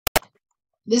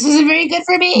This isn't very good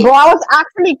for me. Bro, I was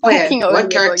actually cooking earlier, what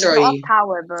character bro. are You know, you? off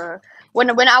tower, bro. When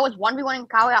I was 1v1 in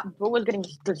tower, bro was getting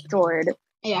destroyed.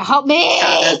 Yeah, help me.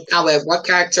 However, what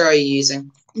character are you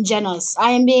using? Genos.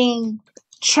 I am being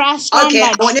trashed on Okay,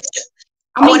 by.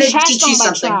 I want to trashed teach you on by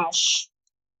something. trash.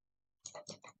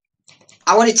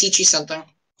 I want to teach you something.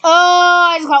 Oh,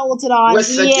 I just got ulted on. With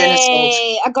the Genos ult.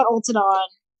 Yay! I got ulted on.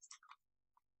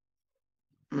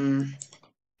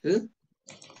 Who?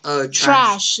 Oh,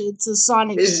 Trash. It's a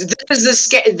Sonic.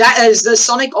 That is the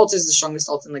Sonic ult is the strongest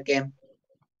ult in the game.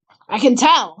 I can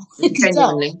tell.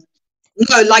 Genuinely.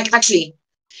 No, like actually,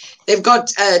 they've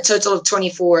got a total of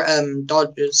 24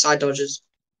 side dodges.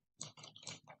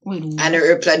 Wait, what? And it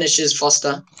replenishes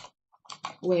faster.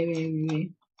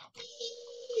 Wait.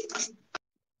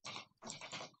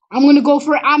 I'm gonna go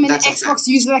for I'm an Xbox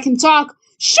user that can talk.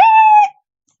 Shit!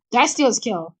 Did I steal his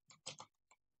kill?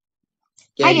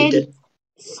 Yeah, you did.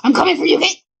 I'm coming for you,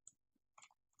 Kate!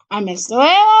 I missed.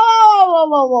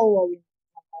 Whoa.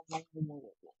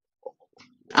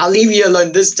 I'll leave you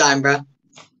alone this time, bro.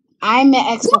 I'm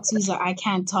an Xbox user. I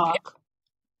can't talk.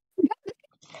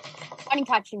 He's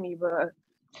catching me, bro.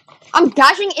 I'm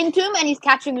dashing into him and he's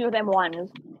catching me with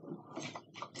M1.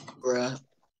 Bruh.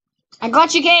 I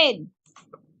got you, Cade.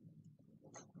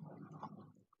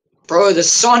 Bro, the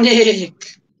Sonic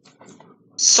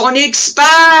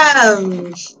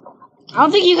spam! I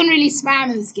don't think you can really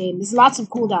spam in this game. There's lots of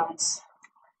cooldowns.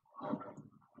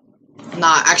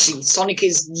 Nah, actually, Sonic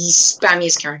is the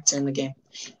spammiest character in the game.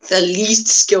 The least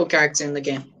skilled character in the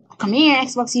game. Come here,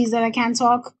 Xbox user that can't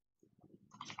talk.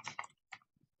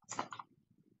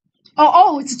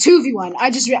 Oh, it's a 2v1. I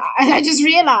just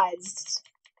realized.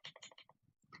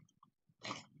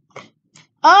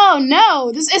 Oh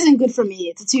no, this isn't good for me.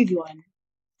 It's a 2v1.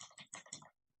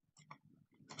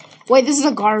 Wait, this is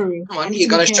a Garu. Come on, you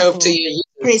gotta show up to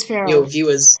your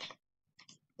viewers.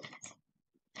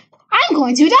 I'm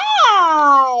going to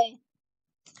die!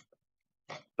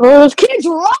 Bro, those kids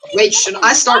running! Wait, should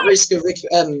I start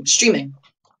streaming?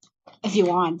 If you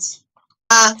want.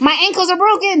 My ankles are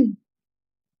broken!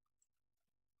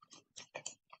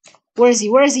 Where is he?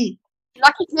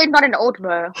 Lucky Cade got an ult,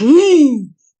 bro.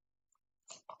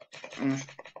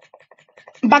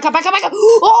 Back up!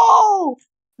 Oh!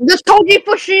 This Togi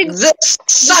pushing! The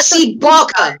Sassy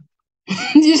Baka!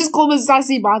 You just called me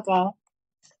Sassy Baka.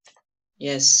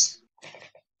 Yes.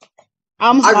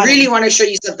 I really want to show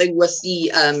you something with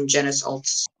the Genos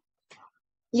ults.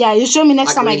 Yeah, you show me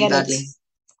next time really I get it.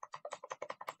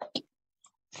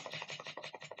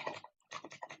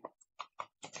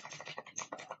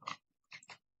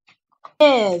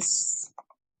 Yes.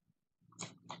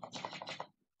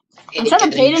 I'm trying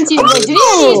to pay into you. Wait, did you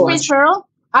use Space Pearl?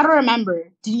 I don't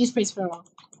remember. Did you use Space Pearl?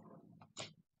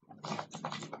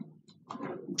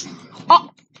 Oh!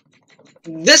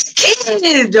 This kid!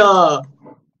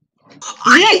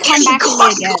 I come back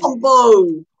again.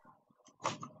 Combo.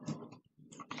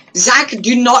 Zach,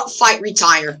 do not fight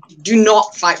retire. Do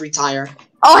not fight retire.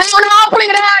 Oh, hang on, I'm pulling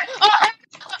it out!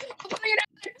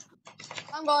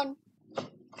 I'm gone.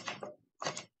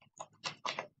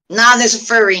 Nah, there's a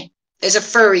furry. Wait, is that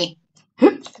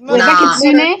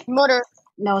Kitsune? Murder.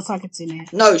 No, it's not Kitsune.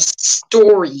 No,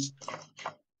 story.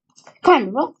 Come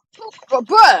on, bro.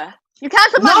 Bruh, you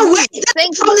can't put No, wait,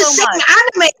 that's from the same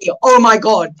anime! Oh my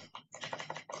god.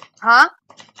 Huh?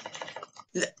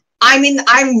 I'm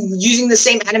using the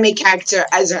same anime character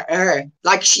as her.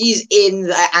 Like, she's in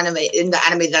the anime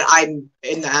that I'm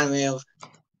in the anime of.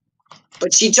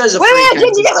 But she chose a free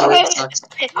character, so it sucks.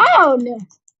 Oh, no.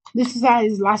 This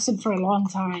has lasted for a long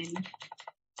time.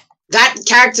 That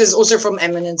character is also from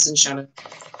Eminence and Shadow.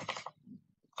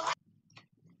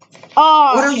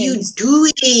 Oh, what are you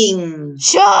doing?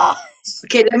 Sure.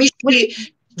 Okay, let me show you.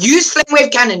 Use Flame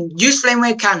Wave Cannon.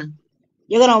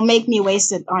 You're gonna make me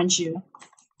waste it, aren't you?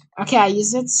 Okay, I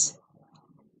use it.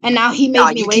 And now he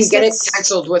made me waste it. You can get it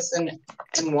cancelled with an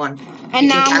M1. And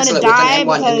now I'm gonna die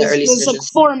because there's like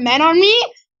 4 men on me?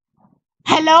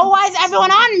 Hello? Why is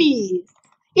everyone on me?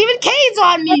 Even Cade's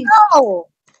on me! No,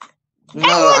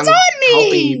 everyone's on me!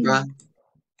 Helping you, bro.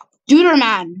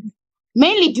 Duderman.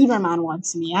 Mainly Duderman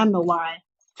wants me. I don't know why.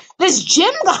 This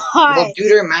gym guy! Well,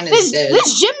 Duderman is dead.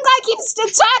 This gym guy keeps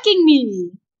attacking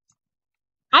me!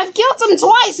 I've killed him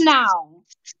twice now!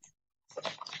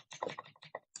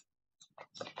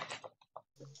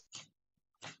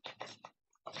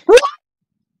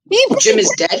 Jim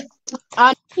is dead?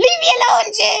 Leave me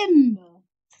alone, Jim!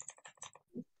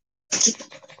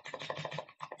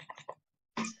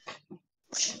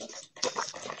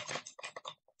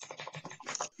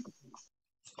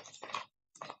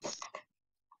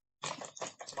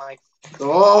 My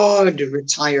god,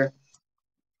 retire.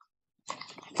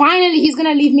 Finally, he's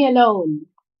gonna leave me alone.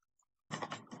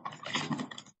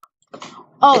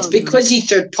 Oh, it's because you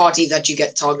third party that you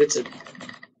get targeted.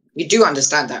 You do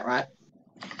understand that, right?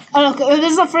 Oh, look,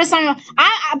 this is the first time.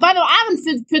 By the way, I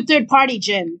haven't put third party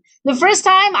Jim. The first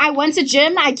time I went to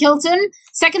Jim, I killed him.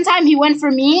 Second time he went for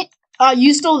me.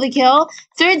 You stole the kill.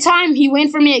 Third time he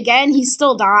went for me again. He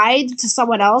still died to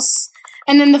someone else.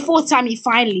 And then the fourth time he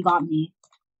finally got me.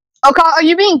 Okay, are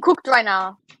you being cooked right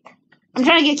now? I'm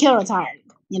trying to get kill retired.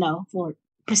 You know, for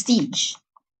prestige.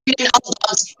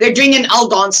 They're doing an L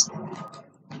dance.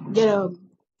 Get him.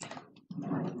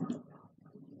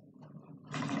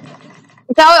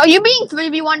 So, are you being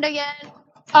 3v1'd again?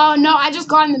 Oh, no, I just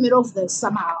got in the middle of this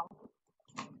somehow.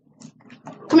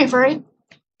 Come here, furry.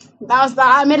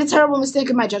 I made a terrible mistake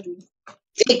in my judgment.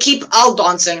 They keep L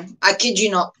dancing. I kid you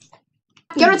not.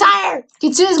 Get retired!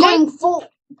 Kitsune's going full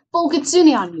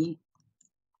Kitsune on me.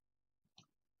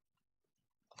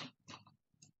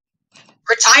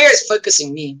 Retire is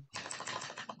focusing me.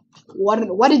 What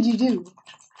did you do?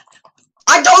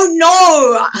 I don't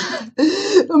know!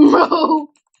 Bro.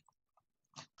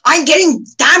 I'm getting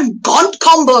damn gaunt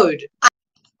comboed.